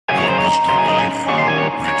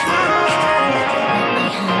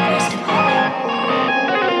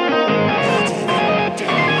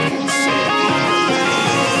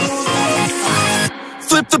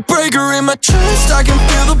Flip the breaker in my chest, I can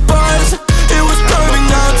feel the buzz. It was perfect,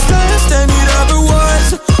 now it's less than it ever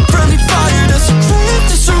was. Friendly fire does a clip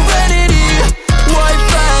to serenity. White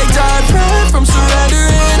flag, died red from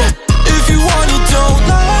surrendering. If you want it, don't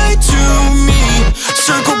lie to me.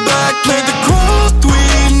 Circle back, plant the growth we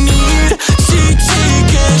need. CT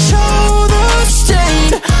can't show the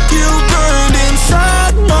stain. You burned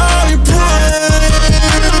inside my brain.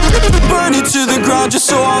 Burn it to the ground just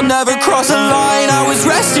so I'll never cross a line. I was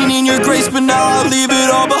resting in your grace, but now I'll leave it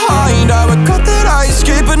all behind. I regret that I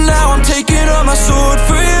escaped, but now I'm taking up my sword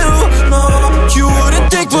for you. No, you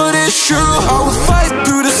wouldn't think, but it's true. I will fight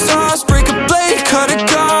through the stars, break a blade, cut a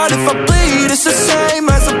guard. If I bleed, it's the same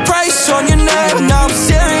as the price on your name. Now I'm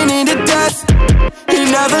staring into death, he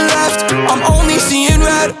never left. I'm only seeing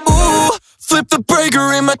red, ooh. Flip the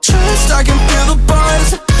breaker in my chest, I can feel the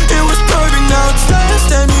buzz. It was perfect, now it's less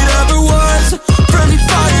than it ever was. Friendly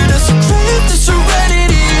fire does a clip to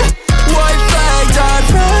serenity. White flag, died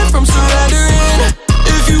red from surrendering.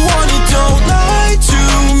 If you want it, don't lie to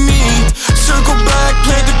me. Circle back,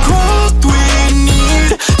 plant the growth we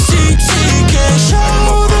need. CT can't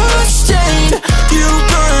show the stain. You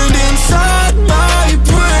burned inside my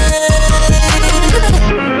brain.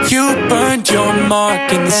 You burned your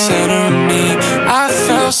mark in the center of me. I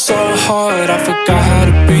fell so hard, I forgot how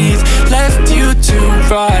to breathe. Left you to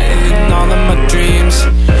rot in all of my dreams.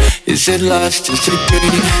 Is it lust, is it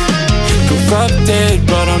greed? Corrupted,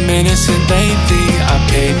 but I'm innocent lately. I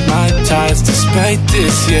paid my tithes despite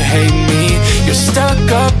this, you hate me. You're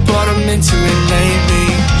stuck up, but I'm into it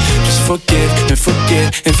lately. Just forgive and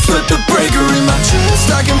forget and flip the breaker in my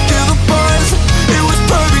chest. I can feel the buzz. It was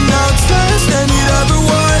perfect, now it's less than it ever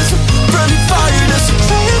was.